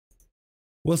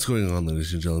What's going on,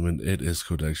 ladies and gentlemen? It is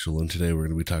𝗵𝗸𝗀𝗀, and today we're going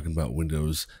to be talking about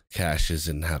Windows caches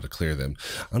and how to clear them.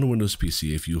 On a Windows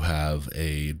PC, if you have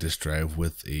a disk drive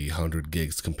with 100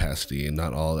 gigs capacity and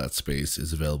not all that space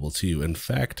is available to you. In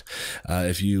fact,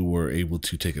 if you were able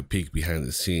to take a peek behind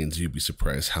the scenes, you'd be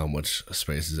surprised how much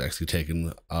space is actually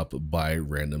taken up by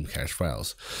random cache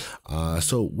files.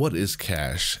 So what is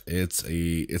cache?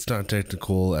 It's not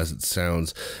technical as it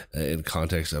sounds. In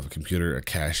context of a computer, a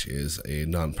cache is a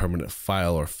non-permanent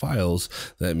file or files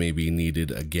that may be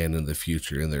needed again in the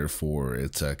future, and therefore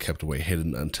it's kept away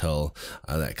hidden until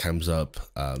that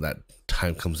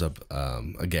time comes up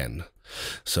again.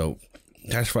 So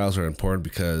cache files are important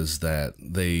because that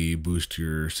they boost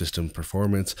your system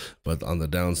performance, but on the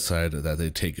downside that they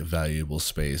take valuable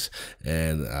space,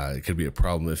 and it could be a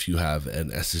problem if you have an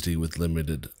SSD with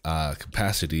limited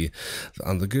capacity.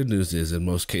 On the good news is, in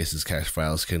most cases, cache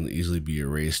files can easily be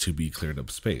erased to be cleared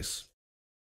up space.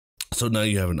 So now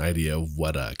you have an idea of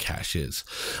what a cache is.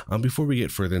 Before we get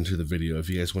further into the video, if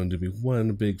you guys want to do me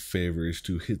one big favor, is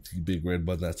to hit the big red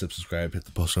button that says subscribe, hit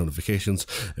the post notifications.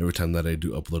 Every time that I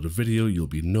do upload a video, you'll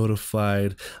be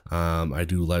notified. I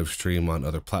do live stream on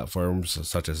other platforms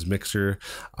such as Mixer.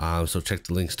 So check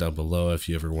the links down below if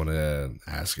you ever want to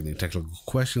ask any technical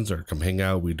questions or come hang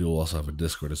out. We do also have a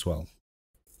Discord as well.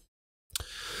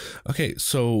 Okay,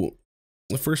 so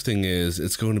the first thing is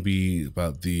it's going to be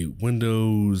about the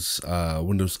Windows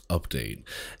update,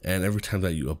 and every time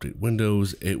that you update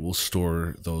Windows, it will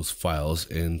store those files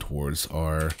in towards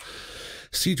our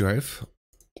C drive,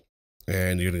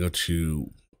 and you're gonna go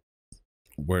to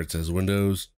where it says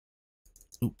Windows.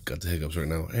 Oop, got the hiccups right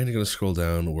now. And you're going to scroll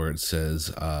down where it says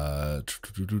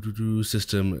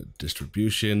system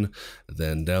distribution,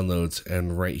 then downloads,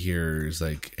 and right here is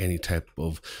like any type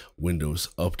of Windows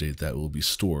update that will be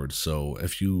stored. So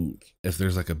if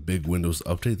there's like a big Windows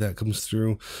update that comes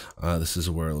through, this is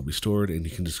where it'll be stored, and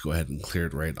you can just go ahead and clear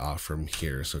it right off from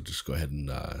here. So just go ahead and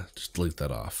just delete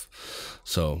that off.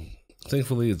 So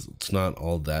thankfully, it's not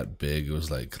all that big. It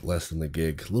was like less than a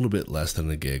gig, a little bit less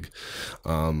than a gig.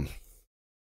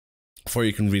 For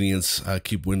your convenience,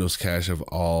 keep Windows cache of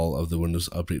all of the Windows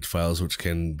update files, which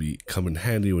can come in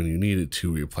handy when you need it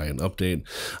to reapply an update.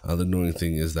 The annoying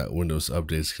thing is that Windows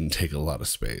updates can take a lot of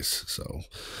space. So,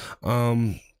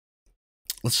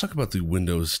 let's talk about the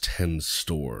Windows 10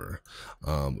 store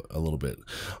a little bit.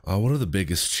 One of the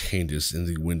biggest changes in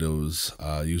the Windows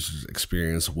user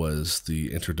experience was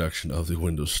the introduction of the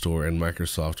Windows Store, and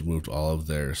Microsoft moved all of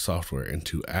their software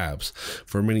into apps.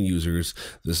 For many users,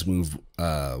 this move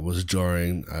was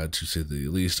jarring, to say the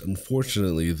least.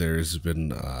 Unfortunately, there's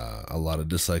been a lot of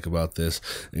dislike about this,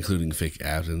 including fake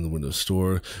apps in the Windows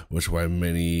Store, which why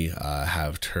many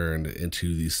have turned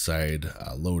into these side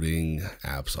loading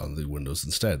apps on the Windows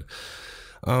instead.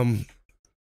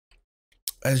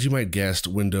 As you might guess,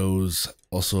 Windows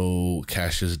also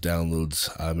caches downloads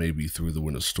maybe through the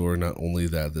Windows Store. Not only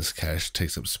that this cache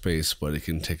takes up space, but it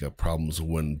can take up problems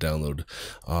when downloads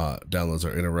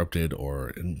are interrupted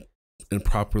or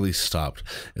improperly stopped.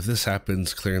 If this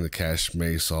happens, clearing the cache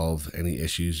may solve any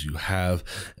issues you have.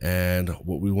 And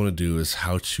what we want to do is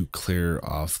how to clear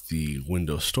off the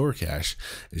Windows Store cache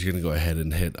is you're going to go ahead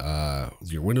and hit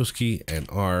your Windows key and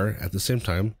R at the same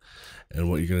time. And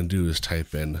what you're going to do is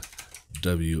type in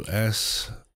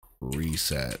WS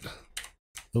reset.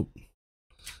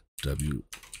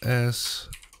 WS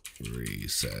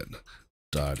reset.exe,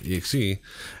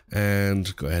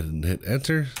 and go ahead and hit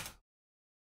enter,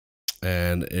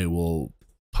 and it will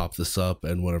pop this up,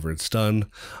 and whenever it's done,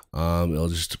 it'll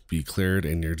just be cleared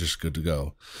and you're just good to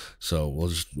go. So we'll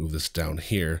just move this down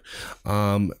here.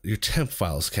 Your temp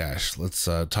files cache, let's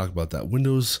talk about that.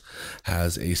 Windows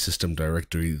has a system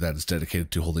directory that is dedicated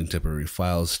to holding temporary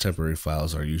files. Temporary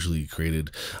files are usually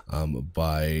created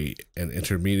by an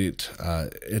intermediary,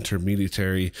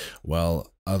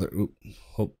 while other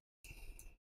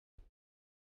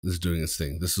this is doing its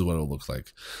thing. This is what it'll look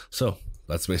like. So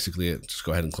that's basically it. Just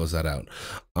go ahead and close that out.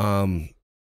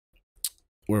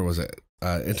 Where was it?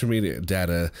 Intermediate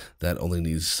data that only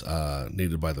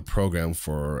needed by the program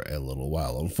for a little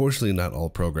while. Unfortunately, not all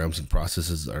programs and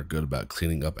processes are good about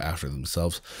cleaning up after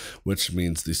themselves, which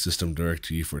means the system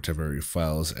directory for temporary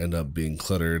files end up being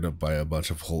cluttered by a bunch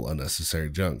of whole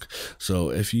unnecessary junk. So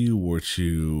if you were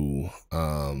to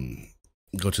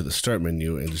go to the start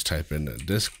menu and just type in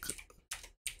disk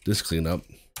cleanup,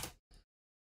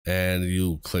 and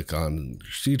you click on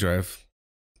your C drive.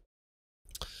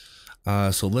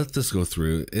 So let this go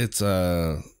through. It's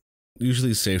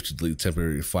usually safe to delete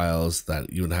temporary files that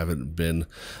even haven't been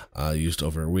used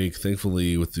over a week.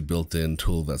 Thankfully, with the built-in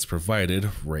tool that's provided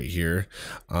right here,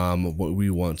 what we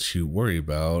want to worry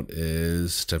about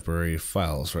is temporary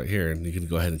files right here, and you can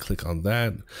go ahead and click on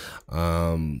that.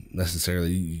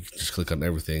 Necessarily, you can just click on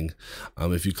everything.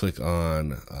 If you click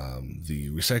on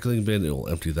the recycling bin, it will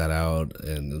empty that out,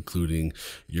 and including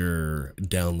your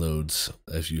downloads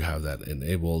if you have that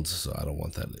enabled. So I don't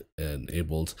want that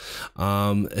enabled.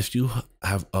 If you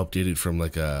have updated from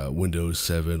like a Windows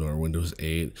 7 or Windows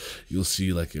 8, you'll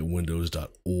see like a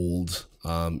windows.old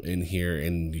in here,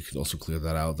 and you can also clear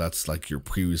that out. That's like your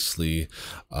previously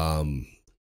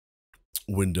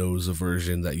Windows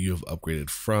version that you have upgraded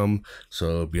from,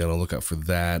 so be on the lookout for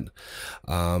that.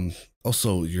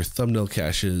 Also, your thumbnail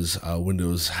caches,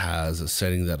 Windows has a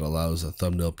setting that allows a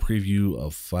thumbnail preview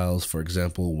of files. For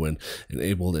example, when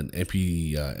enabled, an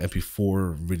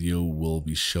MP4 video will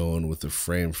be shown with the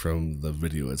frame from the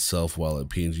video itself, while a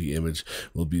PNG image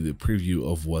will be the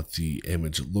preview of what the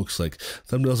image looks like.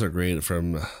 Thumbnails are great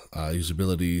from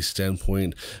usability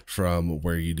standpoint, from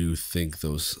where you do think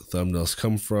those thumbnails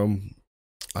come from.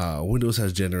 Windows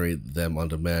has generated them on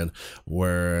demand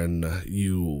when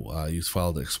you use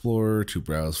File Explorer to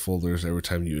browse folders. Every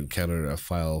time you encounter a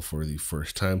file for the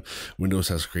first time, Windows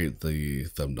has created the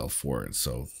thumbnail for it.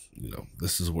 So, you know,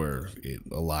 this is where it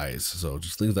lies. So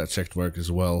just leave that check mark as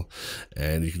well,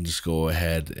 and you can just go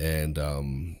ahead and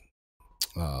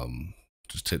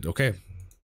just hit OK.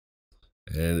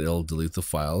 And it'll delete the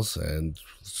files, and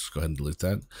let's just go ahead and delete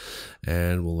that,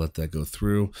 and we'll let that go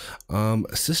through.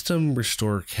 System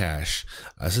Restore Cache.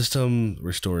 System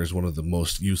Restore is one of the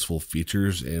most useful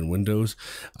features in Windows.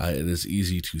 It is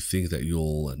easy to think that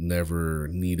you'll never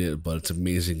need it, but it's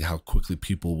amazing how quickly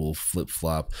people will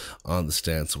flip-flop on the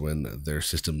stance when their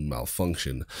system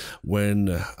malfunction.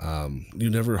 When you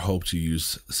never hope to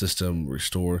use System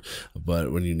Restore,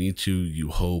 but when you need to,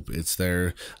 you hope it's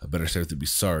there. Better safe than be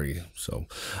sorry. So,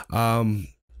 and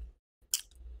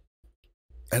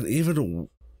even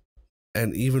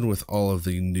with all of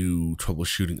the new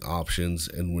troubleshooting options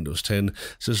in Windows 10,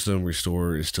 System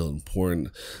Restore is still important,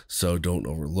 so don't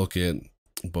overlook it.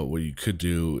 But what you could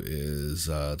do is,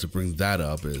 to bring that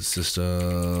up, is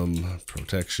System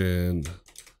Protection,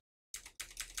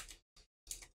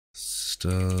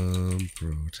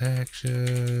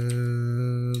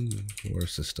 or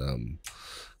System.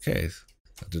 Okay.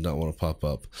 I did not want to pop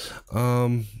up. How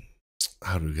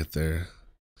do we get there?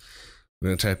 We're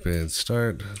going to type in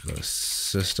start, go to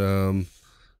system.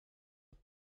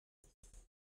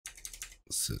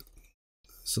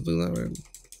 Something like that, right?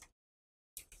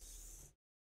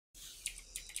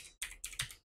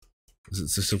 Is it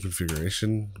system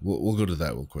configuration? We'll go to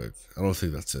that real quick. I don't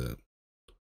think that's it.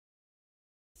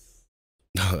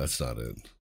 No, that's not it.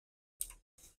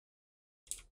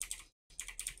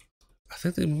 I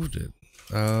think they moved it.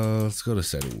 Let's go to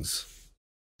settings.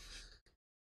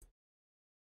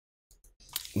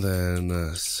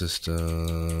 Then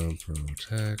system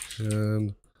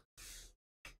protection.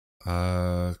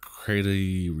 Create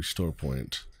a restore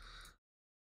point.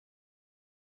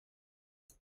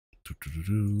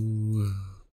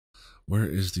 Where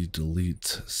is the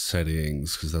delete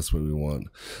settings? Because that's what we want.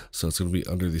 So it's going to be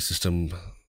under the system,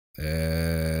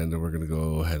 and we're going to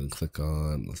go ahead and click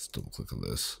on, let's double click on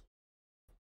this.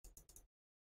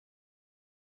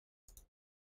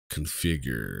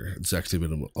 Configure. It's actually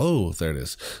been, oh, there it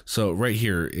is. So right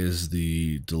here is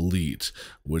the delete,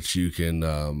 which you can,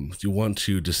 if you want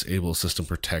to disable system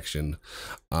protection,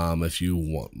 if you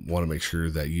want to make sure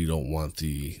that you don't want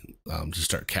the to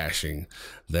start caching,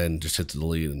 then just hit the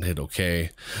delete and hit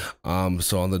OK.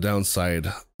 So on the downside,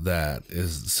 that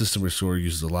is system restore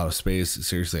uses a lot of space.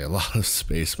 Seriously, a lot of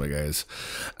space, my guys.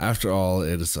 After all,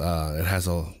 it has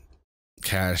a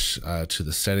cache to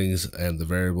the settings and the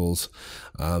variables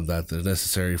that are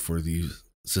necessary for the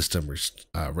system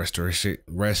restore.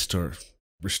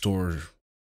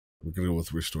 We're gonna go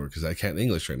with restore because I can't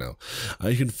English right now.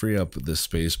 You can free up this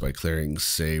space by clearing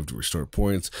saved restore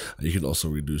points. You can also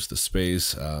reduce the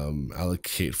space,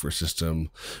 allocate for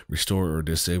system restore, or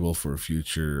disable for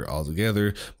future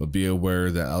altogether. But be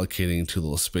aware that allocating too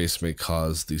little space may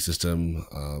cause the system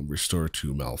restore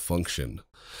to malfunction.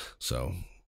 So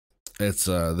it's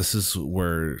this is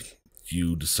where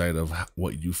you decide of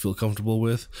what you feel comfortable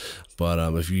with, but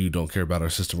if you don't care about our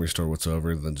system restore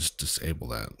whatsoever, then just disable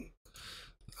that.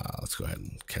 Let's go ahead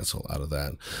and cancel out of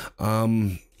that.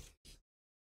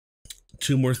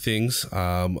 Two more things.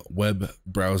 Web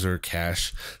browser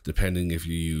cache, depending if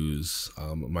you use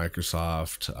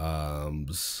Microsoft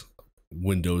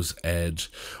Windows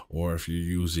Edge, or if you're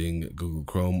using Google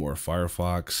Chrome or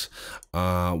Firefox,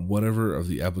 whatever of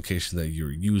the application that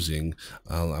you're using,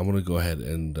 I want to go ahead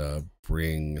and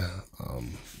bring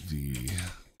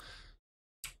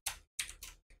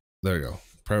there you go,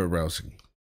 private browsing.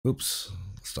 Oops,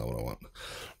 that's not what I want.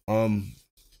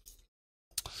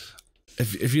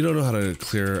 If you don't know how to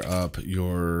clear up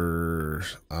your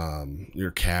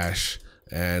cache,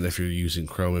 and if you're using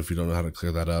Chrome, if you don't know how to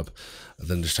clear that up,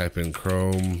 then just type in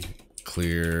Chrome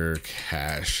clear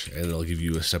cache and it'll give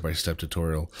you a step-by-step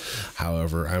tutorial.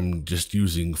 However, I'm just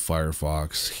using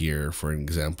Firefox here for an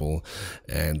example,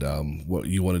 and what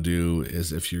you want to do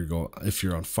is if you're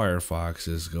on Firefox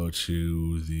is go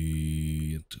to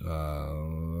the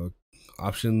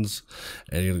options,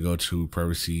 and you're gonna go to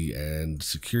privacy and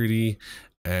security,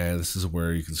 and this is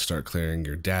where you can start clearing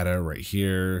your data right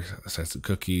here. Set some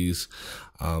cookies,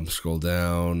 scroll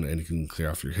down, and you can clear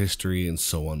off your history and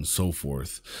so on and so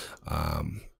forth.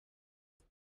 And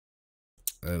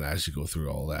as you go through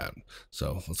all that,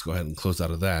 so let's go ahead and close out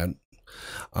of that.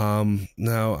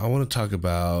 Now I want to talk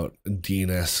about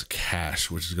DNS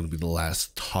cache, which is going to be the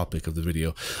last topic of the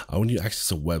video. When you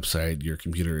access a website, your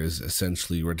computer is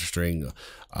essentially registering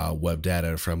web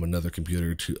data from another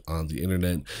computer on the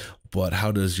internet. But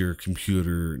how does your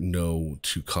computer know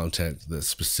to contact the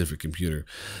specific computer?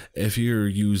 If you're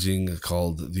using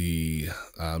called the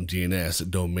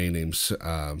DNS, domain name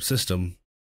system,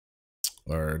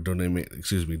 or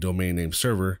domain name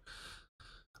server,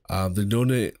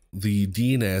 the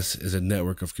DNS is a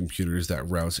network of computers that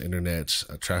routes internet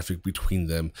traffic between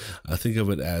them. Think of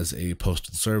it as a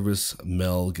postal service.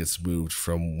 Mail gets moved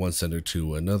from one sender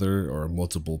to another, or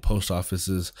multiple post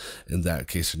offices in that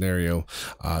case scenario,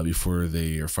 before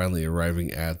they are finally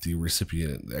arriving at the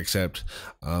recipient, except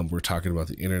we're talking about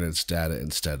the internet's data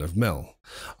instead of mail.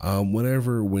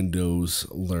 Whenever Windows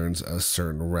learns a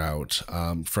certain route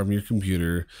from your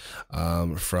computer,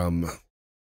 from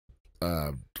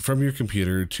your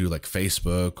computer to like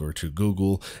Facebook or to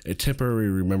Google, it temporarily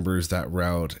remembers that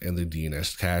route in the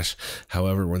DNS cache.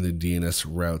 However, when the DNS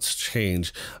routes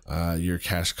change, your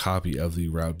cache copy of the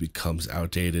route becomes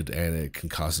outdated, and it can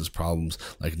cause problems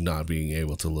like not being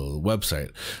able to load the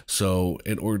website. So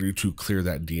in order to clear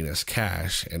that DNS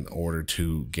cache, in order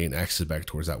to gain access back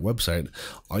towards that website,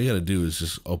 all you gotta do is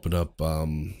just open up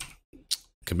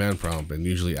command prompt, and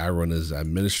usually I run as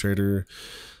administrator.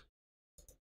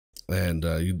 And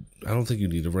I don't think you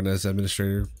need to run as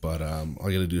administrator, but all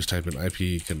you gotta do is type in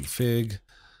ipconfig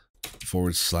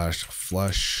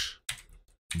 /flush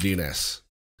DNS,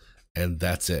 and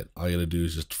that's it. All you gotta do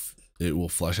is it will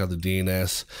flush out the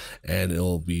DNS, and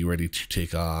it'll be ready to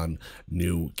take on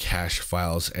new cache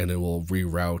files, and it will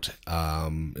reroute.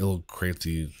 It'll create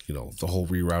the whole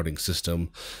rerouting system.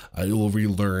 It will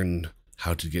relearn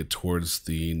how to get towards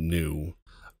the new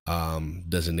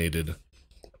designated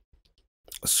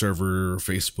server,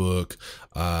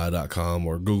 Facebook.com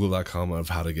or Google.com, of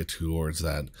how to get towards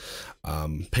that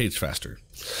page faster.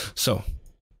 So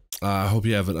I hope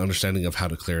you have an understanding of how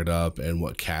to clear it up and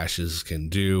what caches can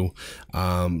do.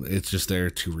 It's just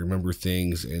there to remember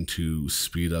things and to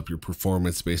speed up your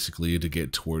performance, basically to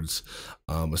get towards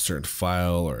a certain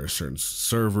file or a certain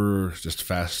server just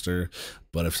faster.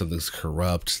 But if something's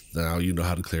corrupt, now you know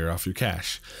how to clear off your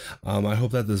cache. I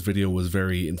hope that this video was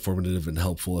very informative and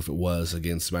helpful. If it was,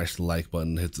 again, smash the like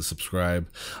button, hit the subscribe,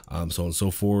 so on and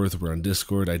so forth. We're on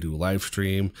Discord. I do live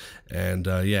stream, and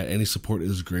yeah, any support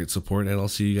is great support, and I'll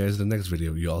see you guys in the next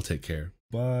video. You all take care.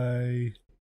 Bye.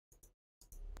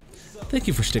 Thank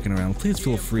you for sticking around. Please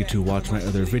feel free to watch my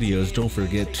other videos. Don't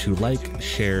forget to like,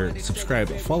 share, subscribe,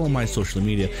 follow my social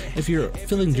media. If you're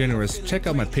feeling generous, check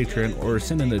out my Patreon or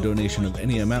send in a donation of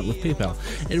any amount with PayPal.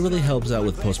 It really helps out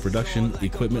with post-production,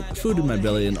 equipment, food in my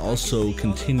belly, and also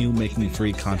continue making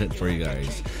free content for you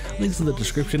guys. Links in the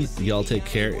description. Y'all take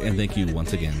care, and thank you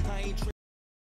once again.